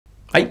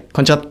はい、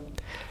こんにちは。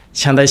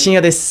師範代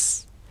Shinyaで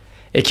す。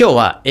今日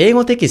は英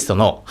語テキスト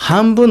の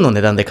半分の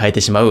値段で買え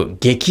てしまう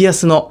激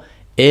安の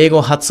英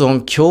語発音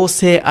矯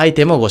正アイ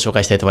テムをご紹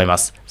介したいと思いま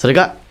す。それ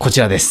がこち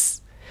らで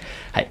す。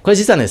はい。これ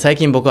実はね、最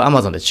近僕は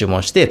Amazon で注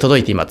文して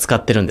届いて今使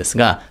ってるんです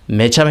が、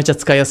めちゃめちゃ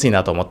使いやすい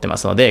なと思ってま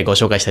すので、ご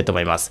紹介したいと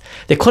思います。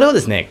で、これを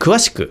ですね、詳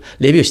しく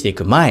レビューしてい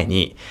く前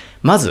に、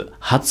まず、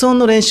発音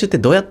の練習って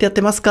どうやってやっ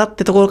てますかっ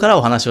てところから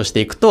お話をし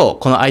ていくと、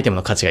このアイテム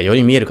の価値がよ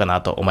り見えるかな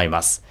と思い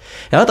ます。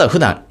あなたは普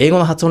段英語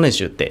の発音練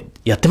習って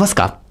やってます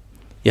か？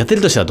やって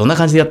るとしたらどんな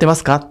感じでやってま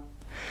すか？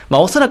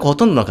おそらくほ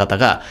とんどの方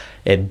が、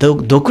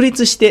独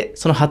立して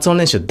その発音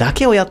練習だ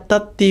けをやった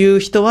ってい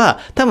う人は、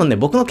多分ね、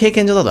僕の経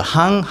験上だと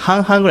半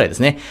々ぐらいです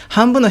ね。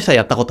半分の人は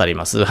やったことあり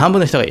ます。半分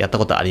の人がやった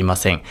ことありま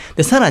せん。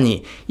で、さら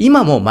に、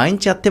今も毎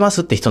日やってま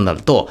すって人にな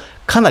ると、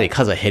かなり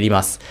数は減り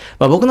ます。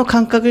僕の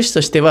感覚値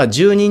としては、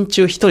10人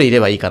中1人いれ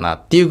ばいいかな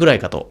っていうぐらい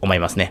かと思い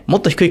ますね。も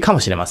っと低いか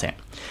もしれません。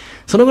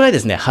そのぐらいで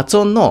すね、発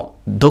音の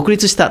独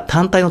立した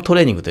単体のト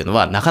レーニングというの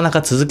はなかな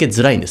か続け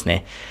づらいんです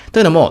ね。と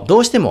いうのも、ど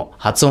うしても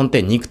発音っ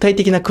て肉体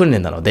的な訓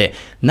練なので、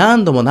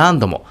何度も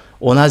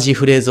同じ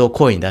フレーズを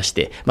声に出し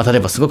て、例え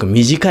ばすごく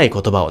短い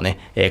言葉を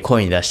ね、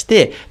声に出し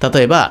て、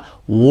例えば、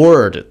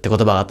word って言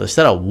葉があったとし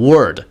たら、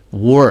word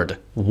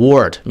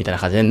みたいな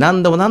感じで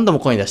何度も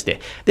声に出して、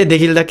で、で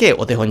きるだけ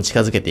お手本に近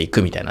づけてい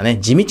くみたいなね、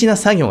地道な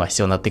作業が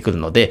必要になってくる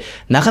ので、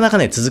なかなか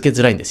ね、続け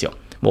づらいんですよ。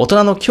大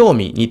人の興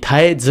味に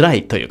耐えづら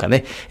いというか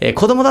ね、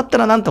子供だった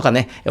らなんとか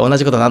ね、同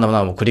じことを何度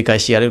も繰り返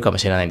しやれるかも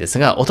しれないんです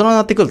が、大人に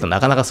なってくるとな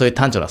かなかそういう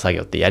単調な作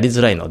業ってやり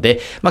づらいので、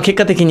結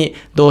果的に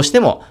どうして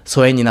も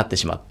疎遠になって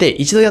しまって、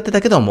一度やって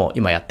たけども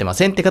今やってま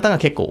せんって方が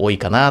結構多い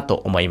かなと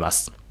思いま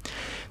す。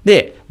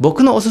で、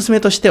僕のおすすめ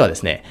としてはで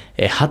すね、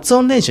発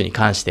音練習に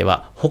関して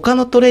は他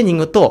のトレーニン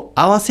グと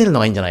合わせるの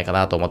がいいんじゃないか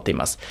なと思ってい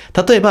ます。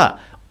例えば、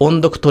音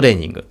読トレー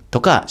ニング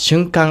とか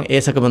瞬間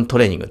英作文ト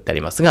レーニングってあ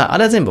りますが、あ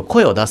れは全部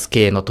声を出す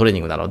系のトレーニ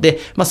ングなので、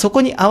そ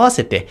こに合わ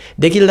せて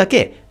できるだ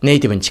けネイ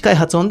ティブに近い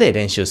発音で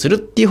練習するっ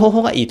ていう方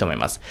法がいいと思い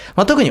ます。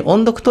特に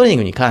音読トレーニン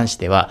グに関し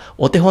ては、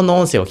お手本の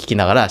音声を聞き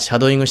ながらシャ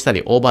ドーイングした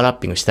りオーバーラッ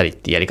ピングしたりっ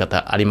ていうやり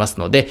方あります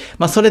ので、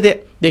それ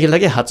でできる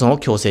だけ発音を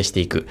矯正して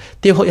いくっ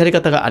ていうやり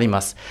方があり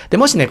ます。で、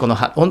もしね、この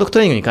音読ト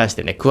レーニングに関し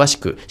てね、詳し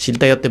く知り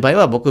たいよって場合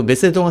は、僕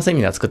別で動画セ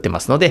ミナー作ってま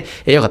すので、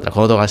よかったら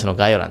この動画の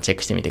概要欄チェッ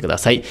クしてみてくだ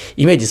さい。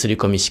イメージすり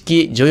込み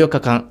式14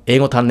日間英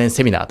語鍛錬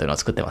セミナーというのを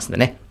作ってますんで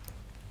ね。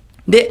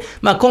で、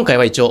今回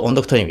は一応音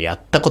読トレーニングやっ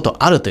たこと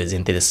あるという前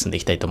提で進んでい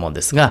きたいと思うん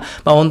ですが、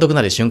音読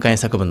なり瞬間英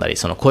作文なり、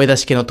その声出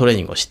し系のトレー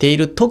ニングをしてい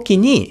るとき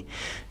に、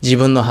自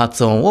分の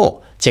発音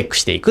をチェック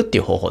していくって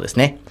いう方法です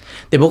ね。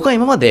で、僕は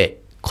今まで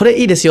これ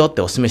いいですよっ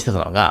てお勧めしてた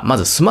のが、ま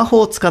ずスマ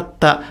ホを使っ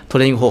たト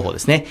レーニング方法で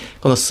すね。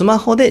このスマ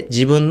ホで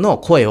自分の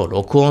声を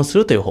録音す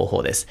るという方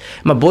法です。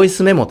ボイ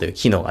スメモという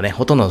機能がね、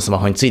ほとんどのスマ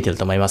ホについてる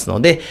と思います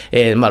ので、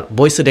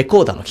ボイスレ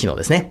コーダーの機能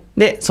ですね。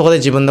で、そこで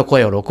自分の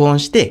声を録音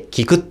して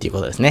聞くっていう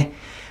ことですね。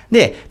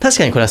で、確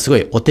かにこれはすご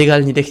いお手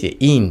軽にできて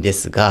いいんで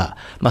すが、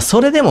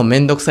それでもめ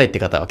んどくさいって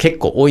方は結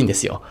構多いんで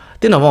すよ。っ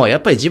ていうのも、や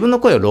っぱり自分の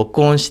声を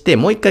録音して、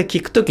もう一回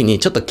聞くときに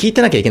ちょっと聞い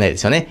てなきゃいけないで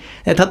すよね。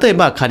例え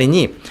ば仮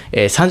に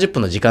30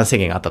分の時間制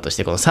限があったとし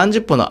て、この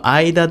30分の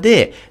間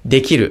で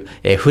できる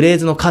フレー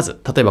ズの数、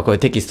例えばこういう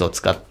テキストを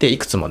使ってい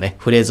くつもね、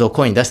フレーズを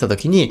声に出したと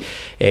きに、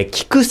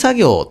聞く作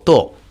業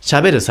と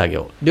喋る作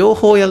業、両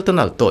方やると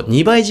なると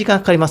2倍時間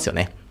かかりますよ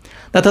ね。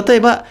例え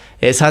ば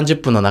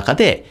30分の中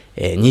で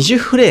20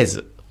フレー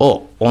ズ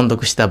を音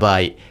読した場合、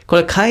こ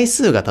れ回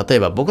数が例え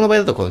ば僕の場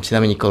合だとちな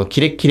みにこのキ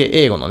レッキレ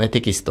英語のね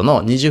テキスト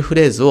の20フ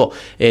レーズを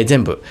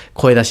全部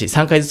声出し、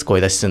3回ずつ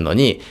声出しするの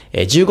に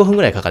15分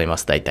ぐらいかかりま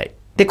す、大体。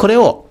で、これ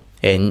を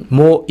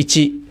もう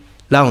1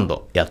ラウン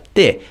ドやっ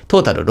て、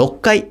トータル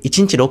6回、1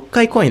日6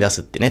回声に出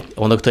すってね、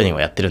音読トレーニング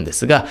をやってるんで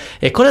すが、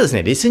これはです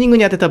ね、リスニング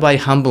に当てた場合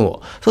半分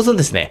を、そうすると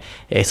ですね、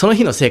その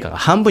日の成果が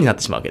半分になっ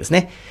てしまうわけです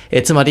ね。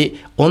つまり、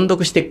音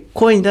読して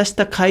声に出し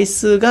た回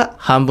数が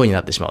半分に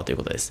なってしまうという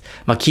ことです。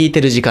聞い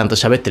てる時間と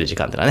喋ってる時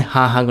間ってのはね、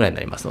半々ぐらいに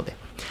なりますので。っ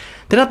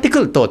てなってく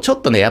ると、ちょ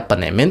っとね、やっぱ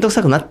ね、めんどく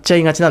さくなっちゃ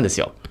いがちなんです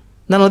よ。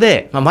なの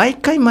で、毎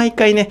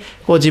回ね、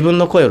自分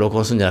の声を録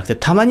音するんじゃなくて、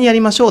たまにや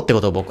りましょうって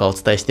ことを僕はお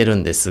伝えしてる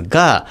んです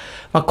が、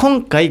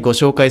今回ご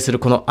紹介する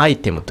このアイ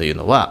テムという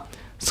のは、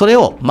それ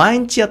を毎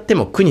日やって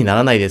も苦にな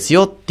らないです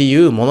よってい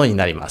うものに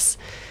なります。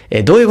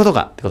どういうこと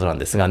かってことなん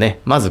ですがね、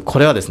まずこ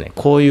れはですね、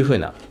こういう風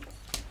な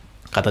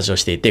形を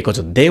していて、ちょっ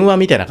と電話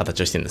みたいな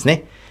形をしてるんです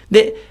ね。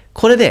で、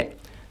これで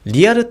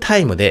リアルタ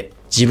イムで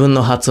自分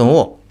の発音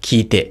を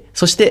聞いて、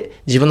そして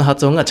自分の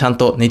発音がちゃん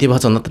とネイティブ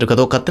発音になってるか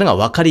どうかっていうの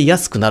が分かりや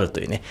すくなる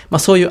というね、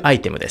そういうア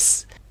イテムで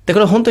す。で、こ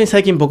れは本当に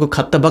最近僕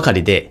買ったばか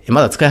りで、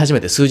まだ使い始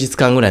めて数日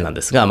間ぐらいなん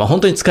ですが、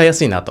本当に使いや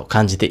すいなと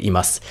感じてい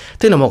ます。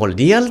というのも、これ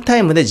リアルタ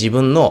イムで自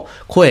分の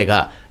声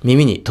が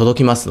耳に届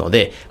きますの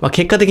で、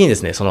結果的にで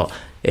すね、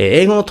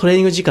英語のトレー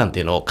ニング時間って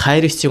いうのを変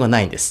える必要が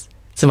ないんです。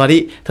つつま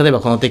り、例えば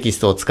このテキス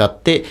トを使っ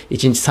て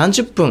1日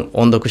30分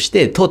音読し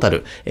てトータ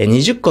ル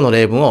20個の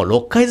例文を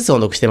6回ずつ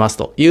音読してます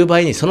という場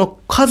合にその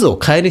数を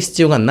変える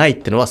必要がないっ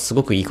ていうのはす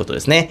ごくいいこと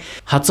ですね。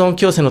発音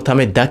矯正のた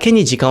めだけ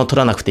に時間を取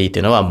らなくていいって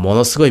いうのはも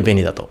のすごい便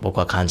利だと僕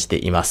は感じて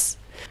います。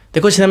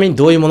で、これちなみに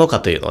どういうものか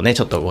というのをね、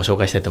ちょっとご紹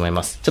介したいと思い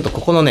ます。ちょっとこ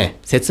このね、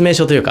説明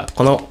書というか、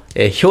この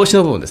表紙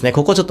の部分ですね、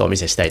ここをちょっとお見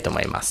せしたいと思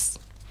います。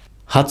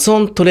発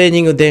音トレー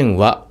ニング電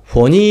話、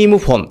フォニーム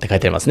フォンって書い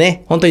てあります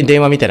ね。本当に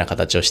電話みたいな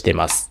形をしてい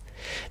ます。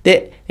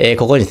で、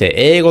ここにですね、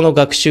英語の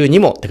学習に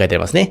もって書いてあり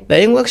ますね。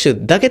英語学習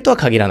だけとは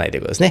限らないとい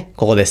うことですね。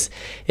ここです。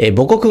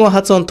母国語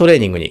発音トレー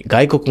ニングに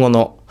外国語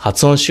の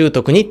発音習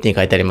得にって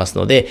書いてあります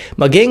ので、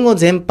言語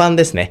全般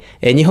ですね、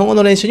日本語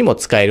の練習にも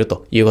使える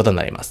ということに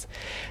なります。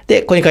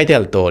で、ここに書いてあ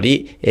る通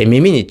り、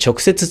耳に直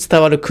接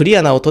伝わるクリ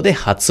アな音で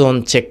発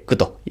音チェック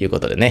というこ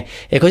とでね、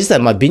これ実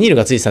はビニール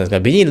がついてたんですが、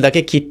ビニールだ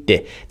け切っ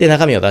て、で、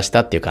中身を出し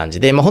たっていう感じ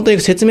で、本当に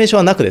説明書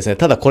はなくですね、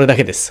ただこれだ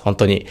けです。本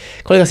当に。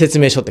これが説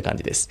明書って感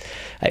じです。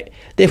はい。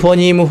で、フォ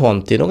ニームフォ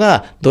ンっていうの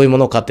がどういうも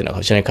のかっていうのが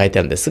後ろに書いて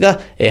あるんですが、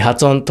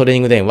発音トレーニ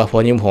ング電話、フ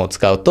ォニームフォンを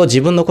使うと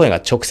自分の声が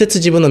直接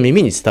自分の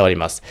耳に伝わり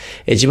ます。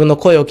自分の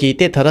声を聞い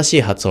て正し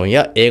い発音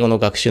や英語の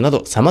学習な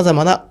ど様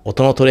々な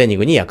音のトレーニン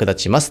グに役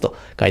立ちますと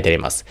書いてあり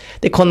ます。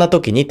で、こんな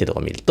時にってとこ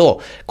ろを見る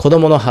と、子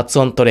供の発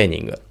音トレーニ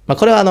ング。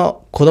これは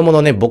子供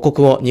のね、母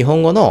国語、日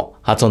本語の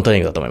発音トレー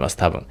ニングだと思います、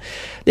多分。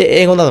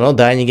で、英語などの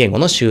第二言語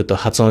の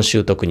発音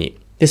習得に。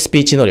で、スピ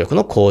ーチ能力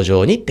の向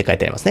上にって書い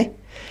てありますね。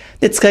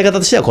で、使い方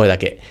としてはこれだ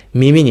け。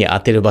耳に当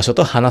てる場所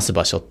と話す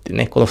場所って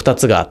ね、この2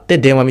つがあって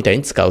電話みたい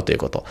に使うという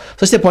こと。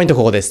そしてポイント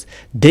ここです。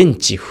電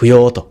池不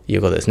要とい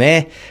うことです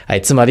ね。は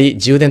い、つまり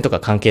充電とか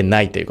関係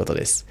ないということ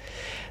です。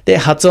で、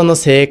発音の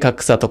正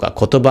確さとか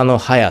言葉の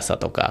速さ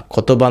とか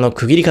言葉の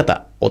区切り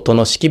方、音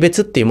の識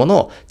別っていうもの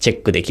をチェ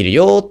ックできる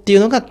よっていう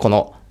のがこ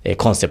の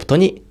コンセプト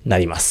にな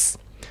ります。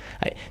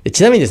はい。で、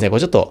ちなみにですね、こ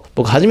れちょっと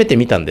僕初めて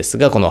見たんです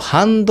が、この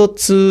ハンド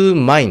ツー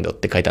マインドっ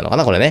て書いてあるのか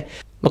なこれね。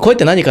これっ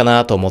て何か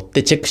なと思っ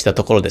てチェックした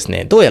ところです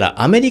ね、どうや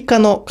らアメリカ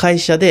の会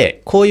社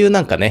でこういう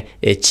なんかね、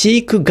チ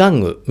ーク玩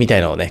具みた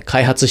いなのをね、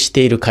開発し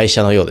ている会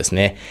社のようです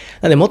ね。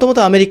なので、もとも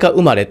とアメリカ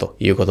生まれと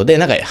いうことで、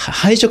なんか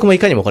配色もい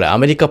かにもこれア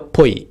メリカっ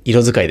ぽい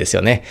色使いです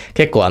よね。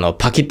結構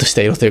パキッとし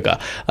た色という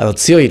か、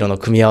強い色の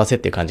組み合わせっ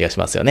ていう感じがし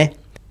ますよね。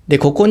で、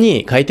ここ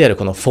に書いてある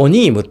このフォ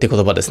ニームって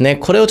言葉ですね。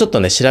これをちょっ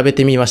とね、調べ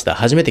てみました。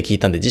初めて聞い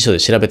たんで辞書で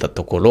調べた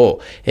ところ、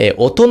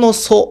音の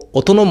素、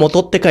音の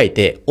元って書い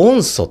て、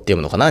音素って読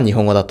むのかな日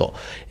本語だと。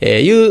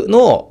いう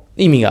のを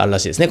意味があるら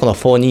しいですね。この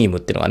フォニーム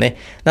っていうのがね。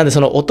なんで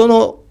その音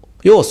の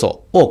要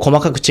素を細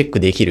かくチェック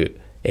できる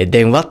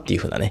電話っていう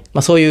風なね。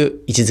そういう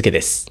位置づけで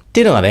す。っ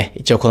ていうのがね、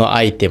一応この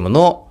アイテム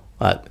の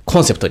コ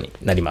ンセプトに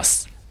なりま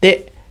す。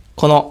で、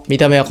この見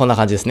た目はこんな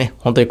感じですね。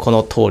本当にこ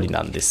の通り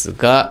なんです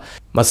が、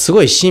す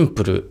ごいシン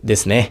プルで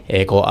すね。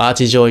こうアー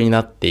チ状に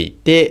なってい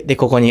て、で、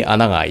ここに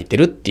穴が開いて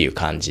るっていう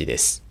感じで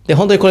す。で、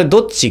本当にこれ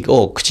どっち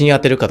を口に当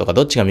てるかとか、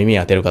どっちが耳に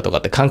当てるかとか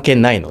って関係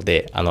ないの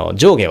で、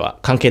上下は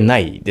関係な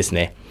いです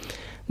ね。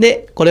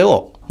で、これ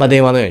を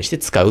電話のようにして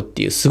使うっ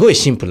ていうすごい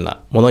シンプル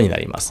なものにな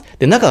ります。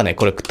で、中はね、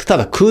これた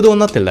だ空洞に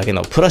なってるだけ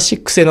のプラスチ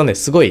ック製のね、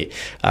すごい、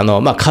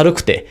軽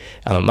くて、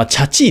チ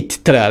ャチーって言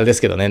ったらあれです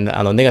けどね、ネガ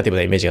ティブ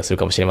なイメージがする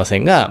かもしれませ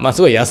んが、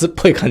すごい安っ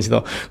ぽい感じ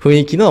の雰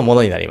囲気のも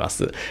のになりま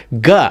す。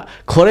が、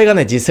これが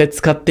ね、実際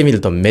使ってみ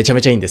るとめちゃ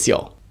めちゃいいんです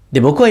よ。で、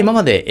僕は今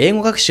まで英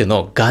語学習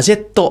のガジェ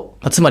ット、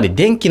つまり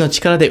電気の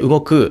力で動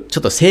く、ちょ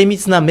っと精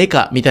密なメ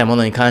カみたいなも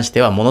のに関して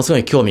はものすご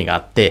い興味があ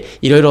って、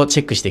いろいろ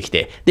チェックしてき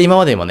て、で、今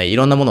までもね、い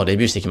ろんなものをレ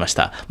ビューしてきまし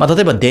た。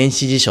例えば電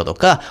子辞書と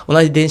か、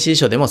同じ電子辞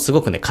書でもす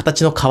ごくね、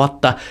形の変わっ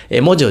た、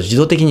文字を自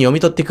動的に読み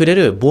取ってくれ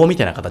る棒み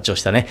たいな形を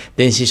したね、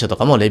電子辞書と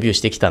かもレビュー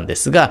してきたんで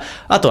すが、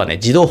あとはね、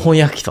自動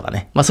翻訳機とか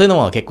ね、そういうの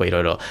も結構い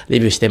ろいろレ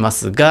ビューしてま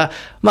すが、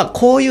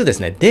こういうです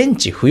ね、電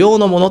池不要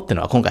のものっていう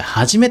のは今回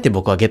初めて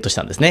僕はゲットし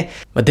たんですね。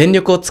電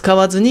力を使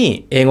わず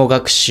に英語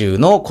学習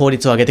の効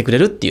率を上げてくれ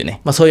るっていう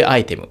ね、そういうア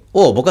イテム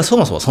を僕はそ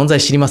もそも存在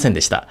知りませんで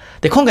した。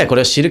で、今回こ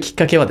れを知るきっ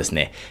かけはです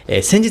ね、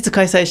先日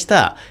開催し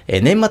た、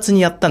年末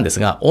にやったんで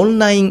すが、オン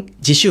ライン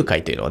自習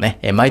会というのをね、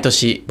毎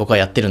年僕は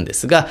やってるんで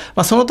すが、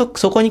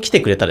そこに来て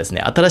くれたです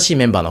ね、新しい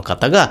メンバーの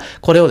方が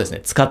これをです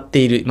ね、使っ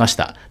ていまし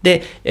た。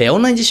で、オ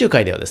ンライン自習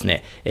会ではです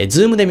ね、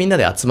ズームでみんな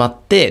で集まっ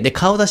て、で、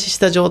顔出しし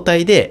た状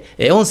態で、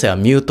音声は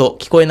ミュート、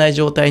聞こえない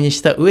状態に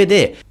した上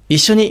で、一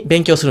緒に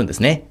勉強するんで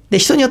すね。で、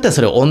人によってはそ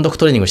れを音読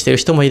トレーニングしている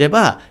人もいれ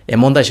ば、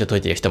問題集を解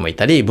いている人もい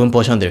たり、文法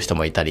を読んでいる人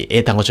もいたり、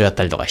英単語帳やっ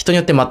たりとか、人に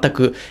よって全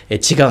く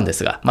違うんで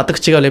すが、全く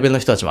違うレベルの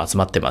人たちも集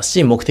まってます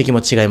し、目的も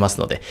違います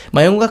ので、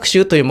英語学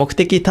習という目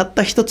的たっ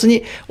た一つ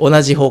に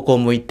同じ方向を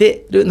向い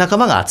ている仲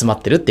間が集ま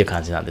ってるっていう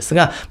感じなんです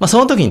が、そ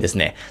の時にです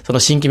ね、その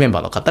新規メンバ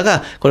ーの方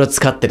がこれを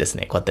使ってです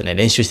ね、こうやってね、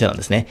練習してたん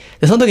ですね。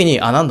で、その時に、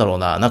なんだろう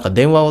な、なんか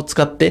電話を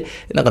使って、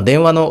なんか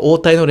電話の応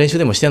対の練習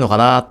でもしてんのか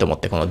なって思っ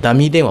て、このダ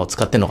ミー電話を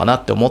使ってんのかな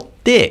って思っ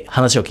て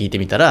話を聞いて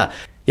みたら、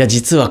いや、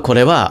実はこ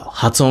れは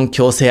発音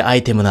矯正ア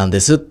イテムなんで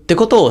すって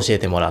ことを教え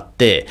てもらっ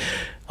て、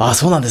あ、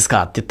そうなんです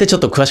かって言ってちょっ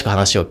と詳しく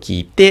話を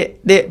聞いて、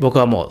で、僕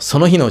はもうそ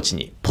の日のうち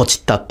にポチ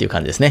ったっていう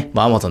感じですね。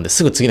まあ Amazon で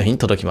すぐ次の日に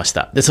届きまし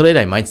た。で、それ以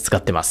来毎日使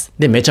ってます。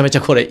で、めちゃめち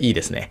ゃこれいい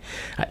ですね。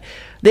はい。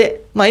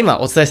で、まあ今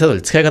お伝えした通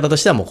り使い方と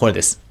してはもうこれ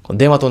です。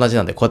電話と同じ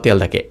なんでこうやってやる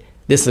だけ。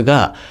です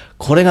が、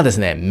これがです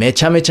ね、め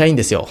ちゃめちゃいいん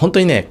ですよ。本当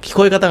にね、聞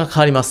こえ方が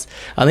変わります。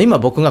今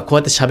僕がこう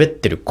やって喋っ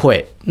てる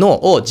声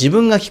を自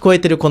分が聞こえ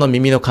てるこの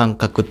耳の感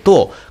覚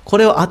と、こ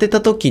れを当て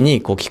た時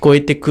にこう聞こ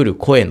えてくる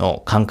声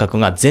の感覚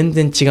が全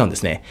然違うんで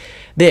すね。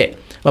で、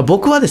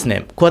僕はです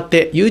ね、こうやっ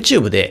て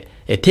YouTube で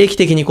定期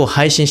的にこう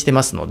配信して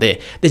ますの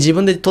で、自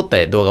分で撮っ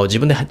た動画を自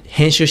分で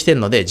編集して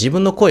るので、自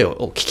分の声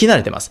を聞き慣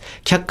れてます。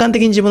客観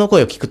的に自分の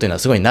声を聞くというのは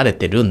すごい慣れ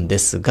てるんで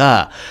す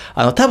が、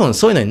多分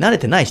そういうのに慣れ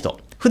てない人、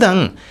普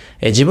段、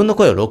自分の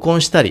声を録音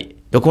して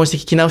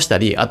聞き直した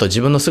り、あと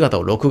自分の姿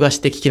を録画し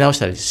て聞き直し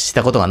たりし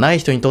たことがない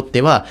人にとっ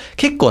ては、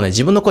結構ね、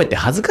自分の声って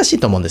恥ずかしい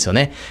と思うんですよ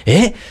ね。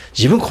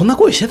自分こんな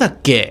声してたっ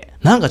け？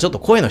なんかちょっと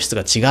声の質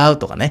が違う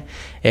とかね。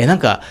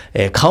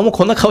顔も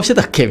こんな顔して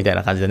たっけみたい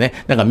な感じでね。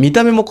なんか見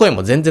た目も声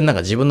も全然なん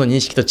か自分の認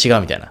識と違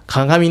うみたいな。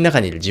鏡の中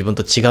にいる自分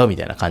と違うみ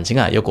たいな感じ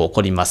がよく起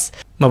こります。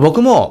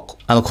僕も、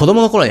子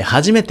供の頃に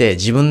初めて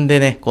自分で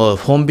ね、こう、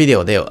本ビデ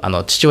オで、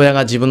父親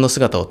が自分の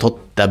姿を撮っ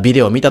たビ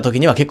デオを見た時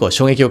には結構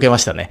衝撃を受けま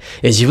したね。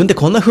自分って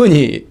こんな風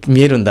に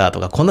見えるんだ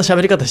とか、こんな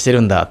喋り方してる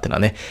んだってのは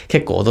ね、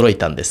結構驚い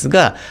たんです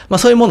が、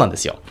そういうもんなんで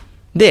すよ。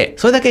で、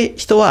それだけ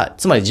人は、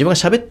つまり自分が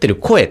喋ってる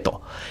声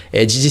と、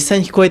実際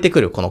に聞こえてく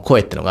るこの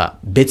声ってのが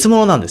別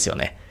物なんですよ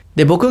ね。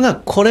で、僕が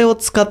これを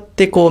使っ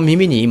てこう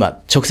耳に今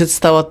直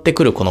接伝わって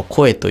くるこの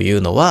声とい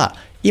うのは、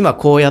今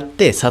こうやっ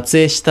て撮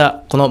影し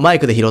たこのマイ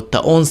クで拾っ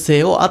た音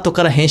声を後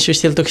から編集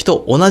している時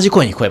と同じ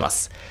声に聞こえま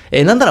す。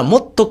なんならも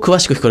っと詳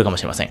しく聞こえるかも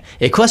しれません。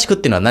詳しくっ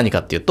ていうのは何か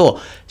っていうと、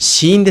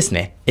子音です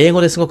ね。英語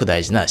ですごく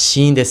大事な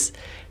子音です。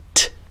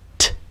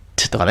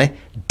とかね、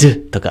d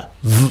とか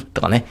v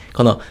とかね、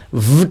この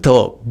v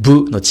と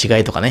v の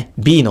違いとかね、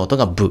b の音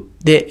が v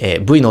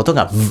で、v の音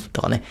が v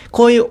とかね、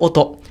こういう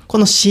音、こ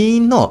の子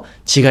音の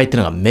違いってい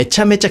うのがめち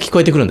ゃめちゃ聞こ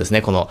えてくるんです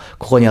ね。こ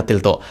こにやって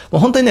ると。も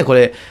う本当にね、こ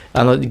れ、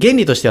原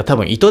理としては多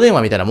分糸電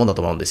話みたいなもんだ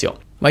と思うんですよ。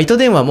糸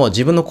電話も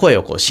自分の声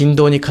をこう振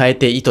動に変え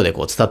て糸で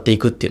こう伝ってい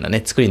くっていうような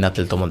ね、作りになっ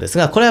てると思うんです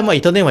が、これは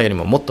糸電話より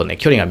ももっとね、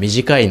距離が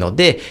短いの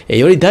で、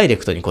よりダイレ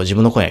クトにこう自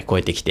分の声が聞こ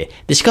えてきて、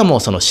で、しかも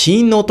その子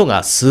音の音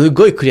がす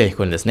ごいクリアに聞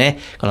こえるんですね。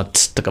この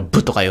ツッとか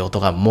ブとかいう音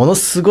がもの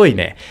すごい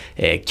ね、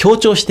強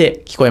調し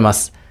て聞こえま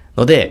す。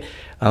ので、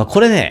こ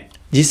れね、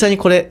実際に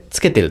これつ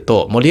けてる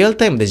と、もうリアル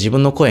タイムで自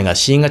分の声が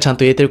子音がちゃん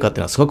と言えてるかっていう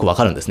のはすごくわ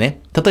かるんですね。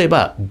例え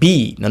ば、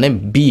B のね、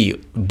B、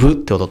ブっ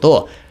て音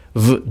と、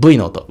V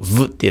の音、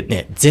V って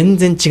ね、全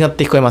然違っ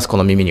て聞こえます、こ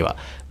の耳には。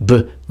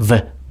ブ、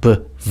V、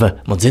ブ、V、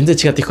もう全然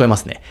違って聞こえま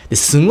すね。で、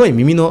すんごい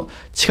耳の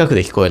近く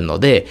で聞こえるの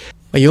で、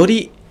よ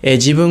り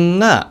自分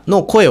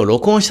の声を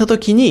録音した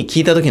時に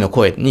聞いた時の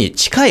声に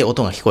近い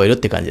音が聞こえるっ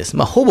て感じです。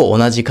ほぼ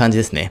同じ感じ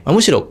ですね。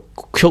むしろ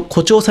誇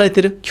張され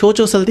て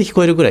聞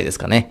こえるぐらいです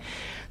かね。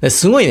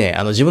すごいね、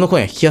自分の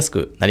声が聞きやす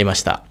くなりま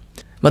した。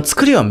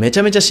作りはめち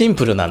ゃめちゃシン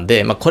プルなん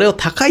で、これを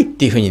高いっ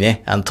ていう風に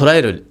ね、捉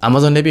える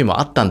Amazon レビューも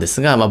あったんです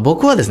が、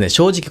僕はですね、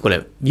正直こ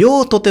れ、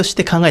用途とし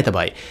て考えた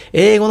場合、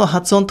英語の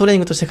発音トレーニ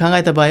ングとして考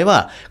えた場合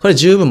は、これ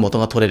十分元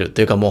が取れる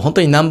というか、もう本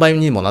当に何倍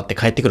にもなって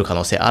返ってくる可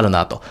能性ある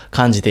なと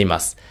感じてい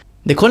ます。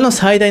で、これの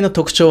最大の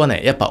特徴は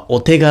ね、やっぱ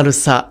お手軽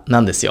さ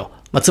なんですよ。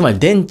つまり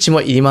電池も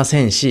いりま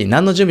せんし、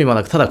何の準備も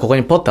なくただここ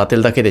にポッと当て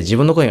るだけで自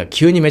分の声が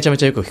急にめちゃめ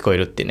ちゃよく聞こえ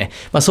るっていうね。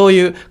そう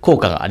いう効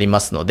果がありま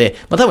すので、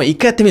多分一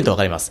回やってみるとわ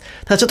かります。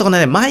ただちょっとこの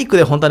ね、マイク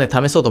で本当はね、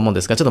試そうと思うん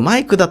ですが、ちょっとマ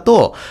イクだ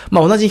と、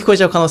同じに聞こえ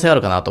ちゃう可能性あ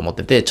るかなと思っ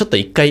てて、ちょっと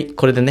一回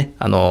これでね、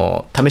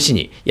試し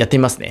にやって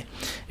みますね。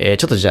ちょっ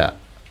とじゃ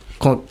あ、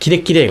このキレ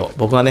ッキレ英語、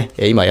僕がね、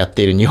今やっ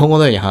ている日本語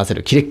のように話せ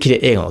るキレッキレ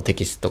英語のテ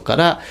キストか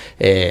ら、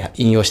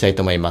引用したい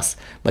と思います。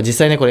実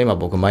際ね、これ今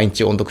僕毎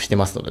日音読して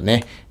ますので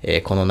ね、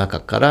この中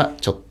から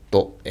ちょっ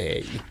と、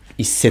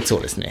一節を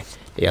ですね、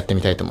やって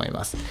みたいと思い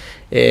ます。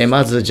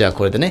まずじゃあ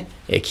これでね、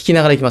聞き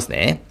ながらいきます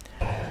ね。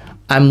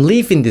I'm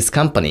leaving this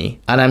company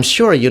and I'm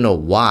sure you know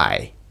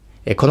why.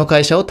 この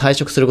会社を退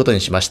職すること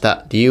にしまし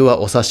た。理由は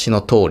お察し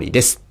の通り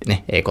です。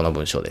ね、この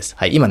文章です。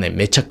はい、今ね、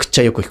めちゃくち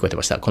ゃよく聞こえて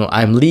ました。この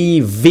I'm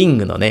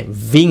leaving のね、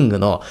ving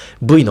の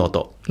V の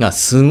音が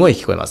すごい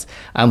聞こえます。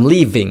I'm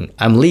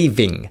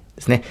leaving で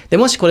すね。で、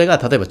もしこれが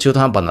例えば中途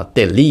半端になっ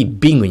て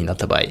leaving になっ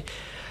た場合、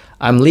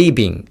I'm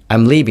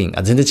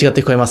leaving 全然違っ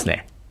て聞こえます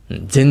ね。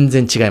全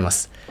然違いま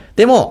す。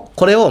でも、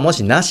これをも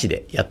しなし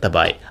でやった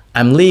場合、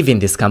I'm leaving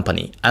this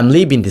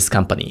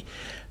company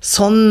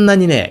そんな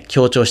にね、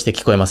強調して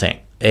聞こえませ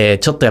ん。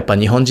ちょっとやっぱ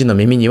日本人の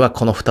耳には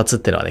この2つっ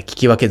ていうのはね、聞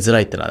き分けづら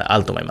いっていうのは、ね、あ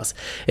ると思います。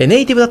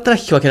ネイティブだったら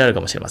聞き分けられる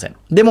かもしれません。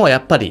でもや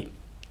っぱり、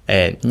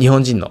日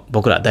本人の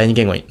僕ら第二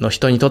言語の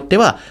人にとって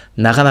は、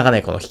なかなか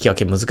ね、この聞き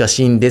分け難し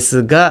いんで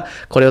すが、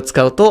これを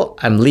使うと、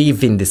I'm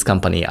leaving this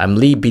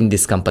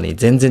company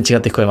全然違っ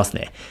て聞こえます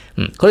ね。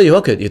これ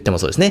弱く言っても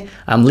そうですね。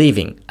I'm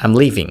leaving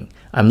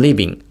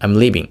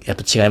やっ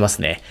ぱ違いま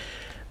すね。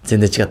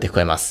全然違って聞こ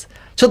えます。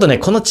ちょっとね、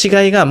この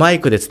違いがマイ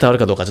クで伝わる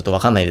かどうかちょっとわ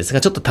かんないです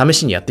が、ちょっと試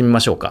しにやってみま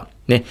しょうか。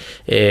ね。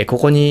こ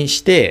こに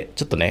して、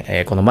ちょっと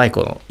ね、このマイク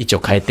の位置を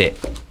変えて、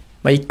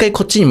一回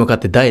こっちに向かっ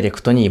てダイレ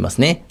クトに言います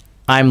ね。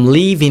I'm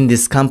leaving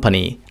this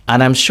company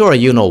and I'm sure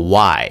you know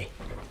why.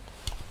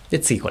 で、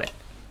次これ。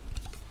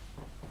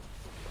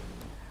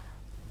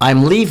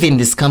I'm leaving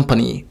this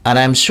company and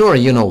I'm sure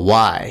you know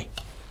why.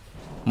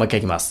 もう一回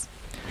いきます。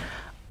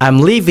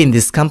I'm leaving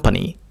this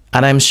company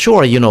and I'm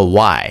sure you know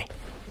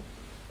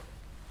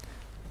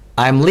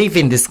why.I'm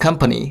leaving this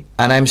company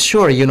and I'm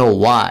sure you know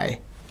why.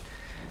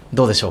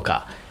 どうでしょう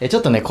か。ちょ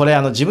っとね、これ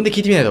自分で聞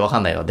いてみないとわか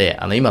んないので、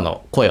今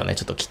の声をね、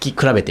ちょっと聞き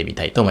比べてみ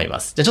たいと思いま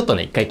す。じゃあちょっと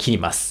ね、一回切り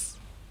ます。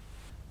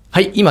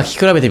はい、今聞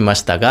き比べてみま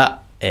した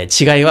が、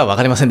違いは分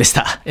かりませんでし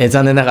た。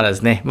残念ながらで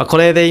すね。こ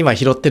れで今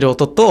拾ってる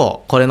音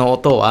と、これの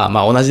音は、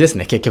同じです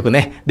ね。結局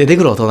ね。出て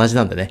くる音同じ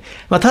なんでね。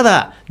た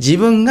だ、自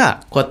分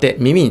がこうやって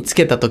耳につ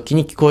けた時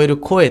に聞こえる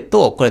声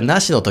と、これ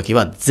なしの時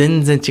は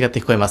全然違って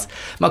聞こえます。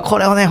こ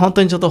れをね、本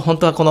当にちょっと本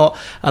当はこの、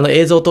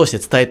映像を通して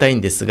伝えたい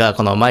んですが、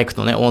このマイク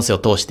とね、音声を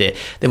通して。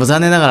でも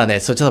残念ながらね、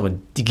それちょっと多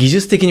分技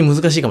術的に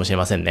難しいかもしれ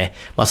ませんね。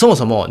そも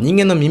そも人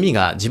間の耳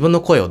が自分の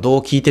声をど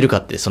う聞いてるか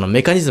って、その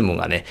メカニズム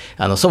がね、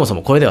そもそ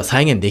もこれでは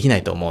再現できな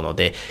いと思うの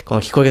で、こ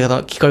の聞こえ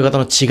方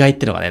の違いっ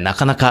ていうのがね、な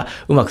かなか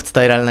うまく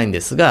伝えられないん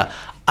ですが、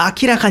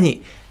明らか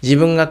に自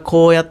分が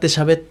こうやって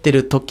喋って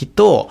る時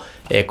と、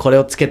これ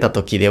をつけた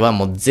時では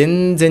もう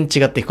全然違っ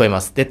て聞こえま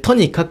す。で、と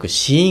にかく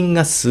子音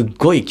がすっ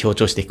ごい強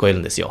調して聞こえる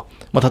んですよ。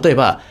例え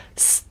ば、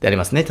スってあり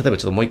ますね。例えば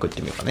ちょっともう一個言っ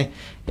てみようかね。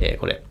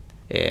これ。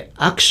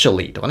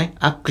actually とかね。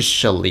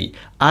actually,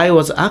 I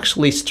was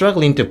actually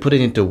struggling to put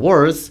it into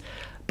words,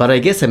 but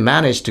I guess I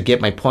managed to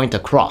get my point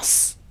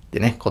across.って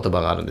ね、言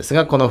葉があるんです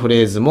が、このフ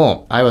レーズ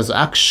も I was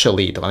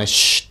actually とかね、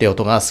シュって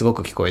音がすご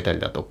く聞こえた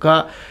りだと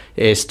か、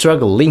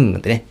struggling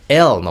ってね、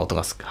L の音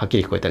がはっき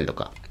り聞こえたりと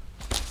か。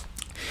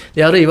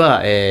で、あるい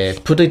は、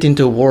put it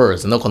into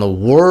words のこの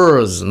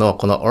words の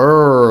こ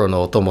の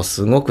の音も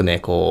すごくね、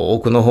こう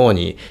奥の方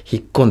に引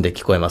っ込んで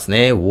聞こえます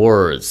ね。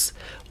words。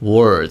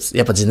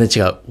やっぱ全然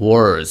違う。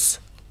words。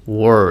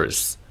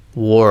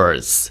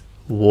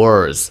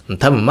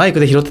多分マイク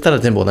で拾ってたら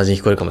全部同じに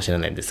聞こえるかもしれ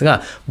ないんです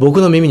が、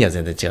僕の耳には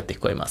全然違って聞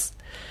こえます。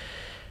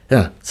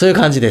そういう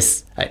感じで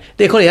す。はい。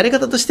で、これやり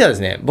方としてはです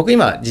ね、僕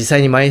今実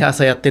際に毎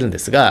朝やってるんで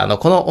すが、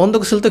この音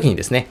読するときに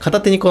ですね、片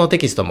手にこのテ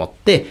キストを持っ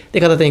て、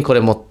で、片手にこれ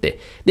持って、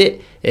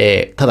で、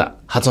ただ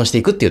発音して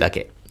いくっていうだ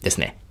けです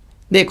ね。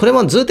で、これ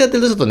もずっとやって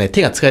るとちょっとね、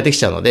手が疲れてき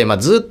ちゃうので、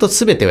ずっと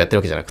全てをやってる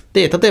わけじゃなく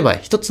て、例えば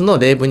一つの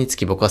例文につ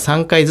き僕は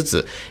3回ず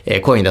つ、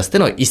声に出すってい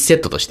うのを1セ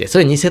ットとして、そ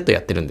れ2セットや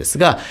ってるんです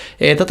が、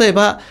例え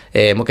ば、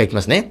もう一回いき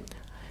ますね。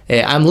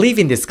I'm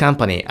leaving this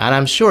company and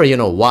I'm sure you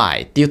know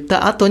why って言っ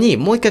た後に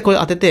もう一回これ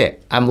当て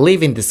て I'm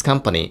leaving this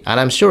company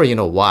and I'm sure you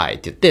know why っ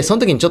て言ってその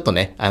時にちょっと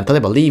ね、例え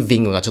ば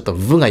leaving がちょっと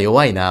部が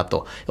弱いな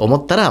と思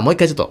ったらもう一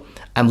回ちょっと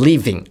I'm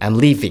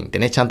leaving って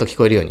ね、ちゃんと聞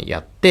こえるように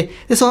やって、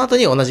で、その後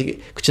に同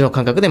じ口の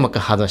感覚でもう一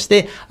回話し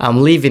て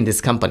I'm leaving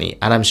this company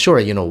and I'm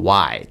sure you know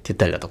why って言っ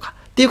たりだとか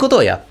っていうこと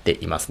をやって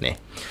いますね。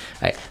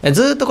はい。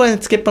ずーっとこれ、ね、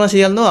つけっぱなしで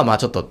やるのは、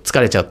ちょっと疲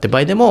れちゃうって場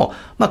合でも、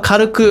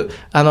軽く、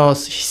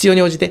必要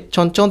に応じて、ち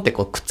ょんちょんって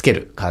こうくっつけ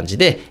る感じ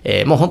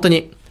で、もう本当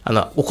に、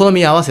お好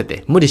みに合わせ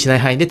て、無理しない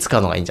範囲で使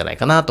うのがいいんじゃない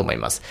かなと思い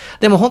ます。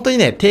でも本当に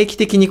ね、定期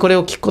的にこれ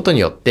を聞くことに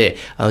よって、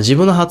自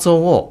分の発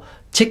音を、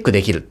チェック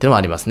できるっていうのも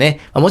ありますね。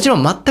もちろ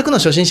ん全くの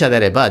初心者であ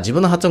れば自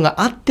分の発音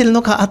が合ってる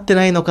のか合って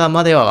ないのか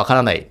まではわか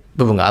らない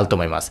部分があると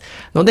思います。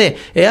ので、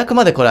あく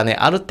までこれはね、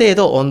ある程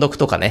度音読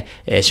とかね、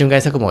瞬間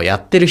英作文をや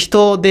ってる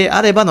人で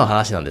あればの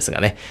話なんです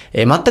がね、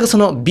全くそ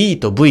の B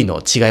と V の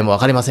違いもわ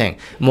かりません。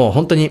もう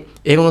本当に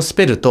英語のス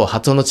ペルと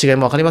発音の違い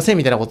もわかりません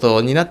みたいなこ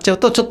とになっちゃう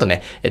と、ちょっと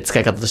ね、使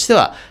い方として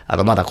は、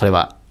まだこれ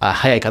は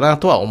早いかな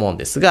とは思うん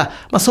ですが、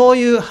そう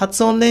いう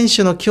発音練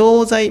習の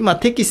教材、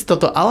テキスト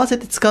と合わせ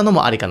て使うの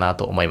もありかな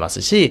と思いま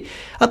すし、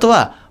あと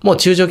はもう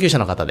中上級者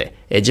の方で、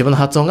自分の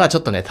発音がちょ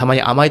っとね、たま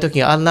に甘い時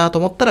があるなと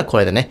思ったら、こ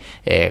れでね、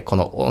こ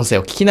の音声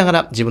を聞きなが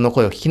ら、自分の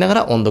声を聞きなが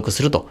ら音読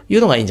するとい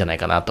うのがいいんじゃない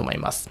かなと思い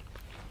ます。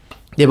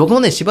で、僕も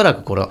ね、しばら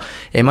くこ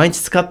れ、毎日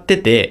使って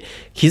て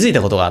気づい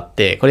たことがあっ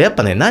て、これやっ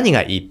ぱね、何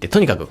がいいってと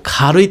にかく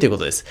軽いというこ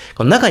とです。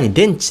この中に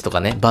電池と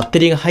かね、バッテ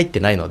リーが入って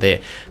ないの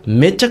で、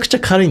めちゃくちゃ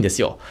軽いんです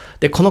よ。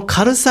で、この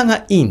軽さ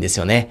がいいんです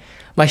よね。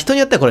人に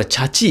よってはこれ、チ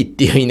ャチーっ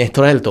ていう風にね、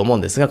捉えると思う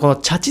んですが、この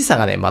チャチさ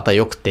がね、また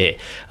良くて、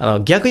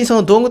逆にそ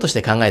の道具とし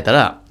て考えた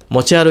ら、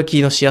持ち歩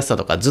きのしやすさ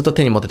とか、ずっと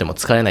手に持ってても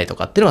疲れないと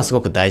かっていうのがす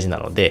ごく大事な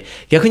ので、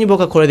逆に僕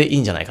はこれでいい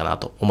んじゃないかな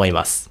と思い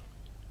ます。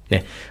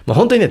ね。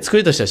本当にね、作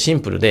りとしてはシ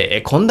ンプル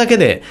で、こんだけ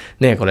で、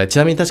ね、これ、ち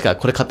なみに確か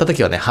これ買った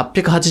時はね、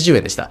880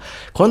円でした。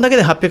こんだけ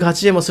で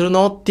880円もする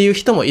のっていう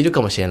人もいる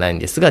かもしれないん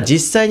ですが、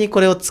実際にこ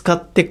れを使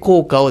って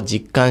効果を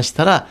実感し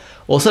たら、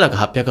おそらく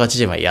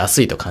880円は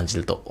安いと感じ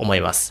ると思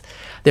います。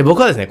で、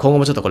僕はですね、今後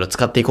もちょっとこれを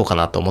使っていこうか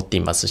なと思って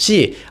います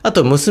し、あ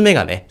と娘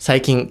がね、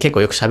最近結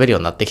構よく喋るよ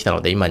うになってきた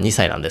ので、今2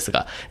歳なんです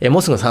が、も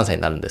うすぐ3歳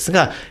になるんです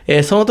が、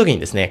その時に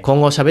ですね、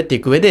今後喋って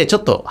いく上で、ちょ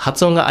っと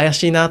発音が怪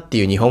しいなって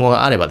いう日本語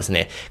があればです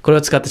ね、これ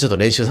を使ってちょっと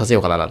練習させよ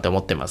うかななんて思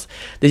ってます。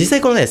で、実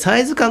際このね、サ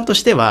イズ感と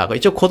しては、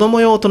一応子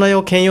供用、大人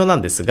用、兼用な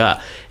んですが、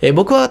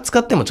僕は使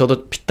ってもちょうど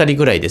ぴったり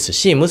ぐらいです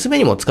し、娘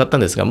にも使った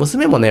んですが、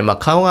娘もね、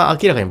顔が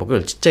明らかに僕よ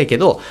りちっちゃいけ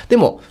ど、で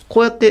も、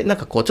こうやってなん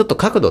かこう、ちょっと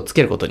角度をつ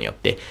けることによっ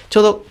て、ちょ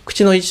うど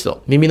口の位置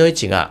と耳の位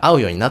置が合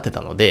うようになって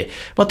たので、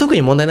特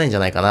に問題ないんじゃ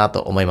ないかなと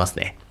思います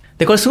ね。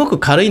で、これすごく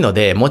軽いの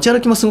で、持ち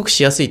歩きもすごく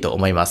しやすいと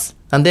思います。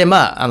なんで、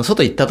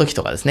外行った時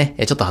とかですね、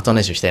ちょっと発音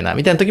練習したいな、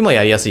みたいな時も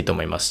やりやすいと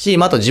思いますし、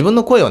あと自分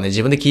の声をね、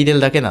自分で聞いて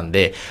るだけなん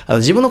で、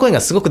自分の声が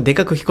すごくで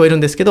かく聞こえるん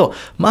ですけど、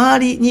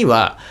周りに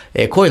は、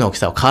声の大き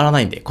さは変わら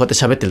ないんで、こうやって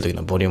喋ってる時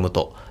のボリューム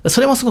と、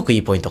それもすごくい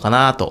いポイントか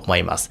なと思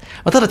います。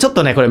ただちょっ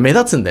とね、これ目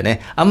立つんでね、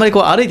あんまり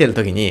こう歩いてる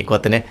時に、こうや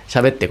ってね、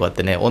喋ってこうやっ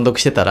てね、音読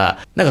してたら、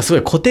なんかすご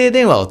い固定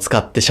電話を使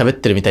って喋っ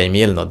てるみたいに見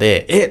えるの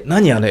で、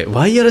何あれ、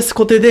ワイヤレス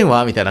固定電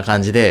話みたいな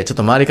感じで、ちょっ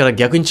と周りから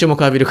逆に注目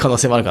を浴びる可能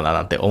性もあるかな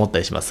なんて思った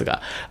りします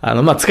が、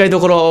使いど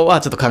ころは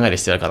ちょっと考える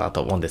必要あるかな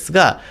と思うんです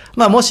が、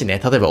もし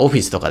ね、例えばオフ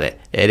ィスとかで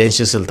練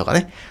習するとか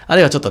ね、あ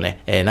るいはちょっとね、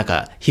なん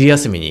か昼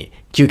休みに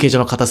休憩所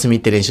の片隅行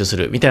って練習す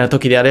るみたいな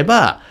時であれ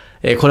ば、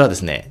これはで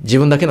すね、自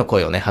分だけの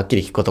声をね、はっき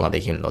り聞くことが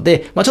できるの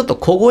で、ちょっと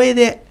小声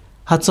で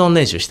発音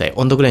練習したい、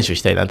音読練習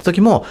したいなんて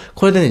時も、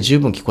これでね、十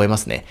分聞こえま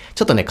すね。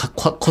ちょっとね、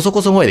こそ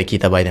こそ声で聞い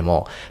た場合で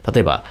も、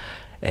例えば、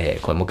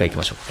これもう一回行き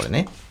ましょうか、これ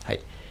ね。はい。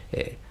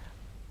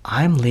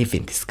I'm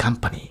leaving this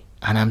company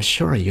and I'm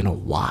sure you know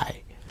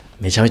why.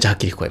 めちゃめちゃはっ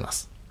きり聞こえま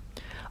す。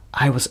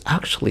I was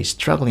actually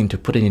struggling to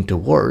put it into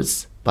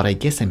words, but I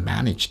guess I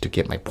managed to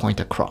get my point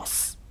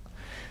across.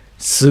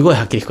 すごい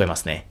はっきり聞こえま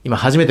すね。今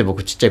初めて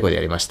僕ちっちゃい声で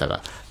やりました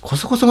が、こ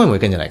そこそ声もい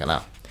けるんじゃないか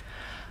な。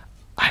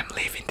I'm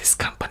leaving this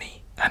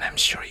company, and I'm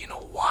sure you know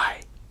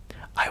why.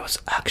 I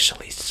was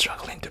actually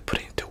struggling to put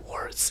it into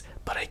words,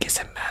 but I guess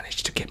I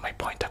managed to get my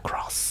point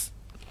across.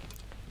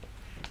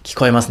 聞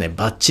こえますね。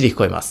バッチリ聞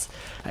こえます。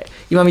はい、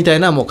今みたい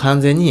なもう完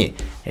全に、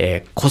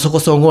こそこ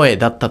そ声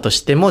だったと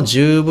しても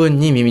十分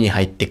に耳に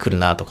入ってくる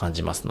なと感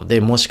じますの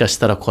で、もしかし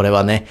たらこれ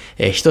はね、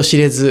人知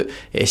れず、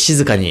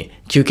静かに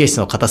休憩室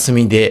の片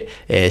隅で、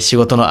仕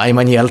事の合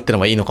間にやるっての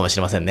もいいのかもし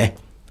れませんね。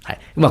はい。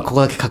ここ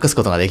だけ隠す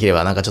ことができれ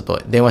ばなんかちょっ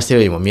と電話してる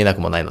よりも見えなく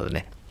もないので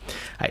ね。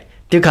はい。っ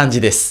ていう感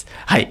じです。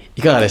はい。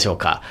いかがでしょう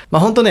か。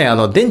本当ね、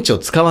電池を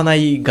使わな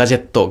いガジェ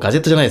ット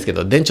じゃないですけ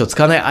ど、電池を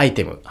使わないアイ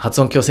テム、発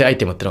音矯正アイ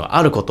テムっていうのが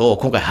あることを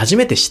今回初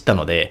めて知った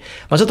ので、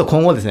ちょっと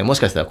今後ですね、もし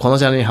かしたらこの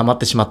ジャンルにハマっ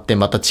てしまって、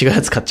また違う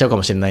やつ買っちゃうか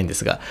もしれないんで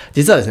すが、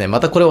実はですね、ま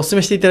たこれをお勧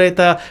めしていただい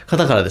た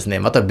方からですね、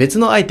また別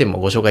のアイテム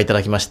をご紹介いた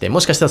だきまして、も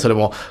しかしたらそれ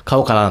も買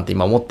おうかななんて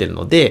今思ってる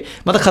ので、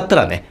また買った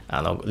らね、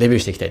レビュ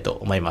ーしていきたいと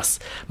思いま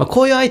す。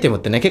こういうアイテムっ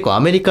てね、結構ア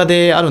メリカ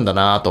であるんだ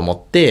なと思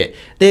って、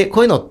で、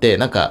こういうのって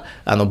なんか、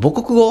母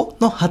国語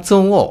の発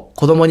音を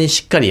子供に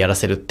しっかりやら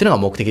せるっていうの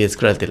が目的で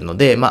作られているの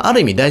で、ある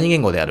意味第二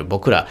言語である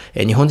僕ら、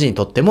日本人に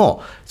とって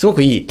も、すご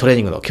くいいトレー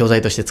ニングの教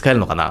材として使える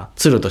のかな、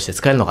ツールとして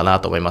使えるのかな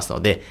と思いますの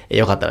で、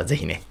よかったらぜ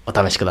ひね、お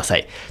試しくださ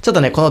い。ちょっ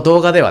とね、この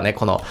動画ではね、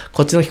こ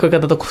っちの聞こえ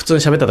方と普通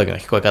に喋った時の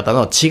聞こえ方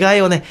の違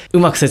いをね、う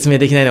まく説明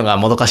できないのが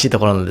もどかしいと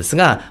ころなんです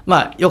が、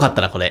よかっ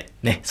たらこれ、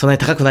ね、そんなに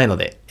高くないの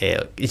で、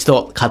一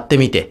度買って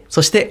みて、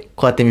そして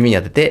こうやって耳に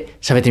当てて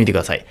喋ってみてく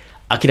ださい。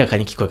明らか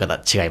に聞こえ方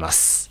違いま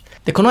す。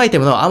で、このアイテ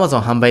ムの Amazon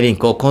販売リン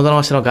クをこの動画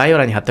の下の概要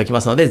欄に貼っておき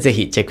ますので、ぜ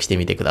ひチェックして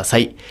みてくださ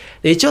い。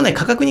で、一応ね、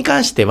価格に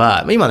関して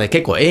は、今ね、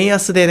結構円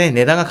安でね、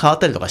値段が変わっ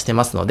たりとかして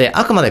ますので、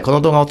あくまでこ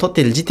の動画を撮って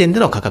いる時点で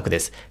の価格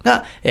です。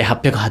が、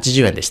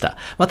880円でした。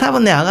多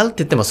分ね、上がるって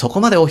言ってもそ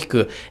こまで大き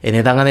く、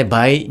値段がね、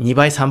2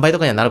倍、3倍と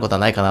かにはなることは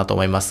ないかなと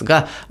思います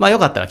が、よ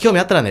かったら、興味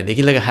あったらね、で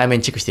きるだけ早め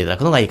にチェックしていただ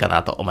くのがいいか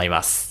なと思い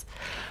ます。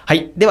は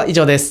い。では以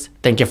上です。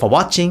Thank you for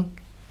watching.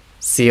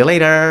 See you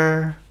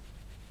later.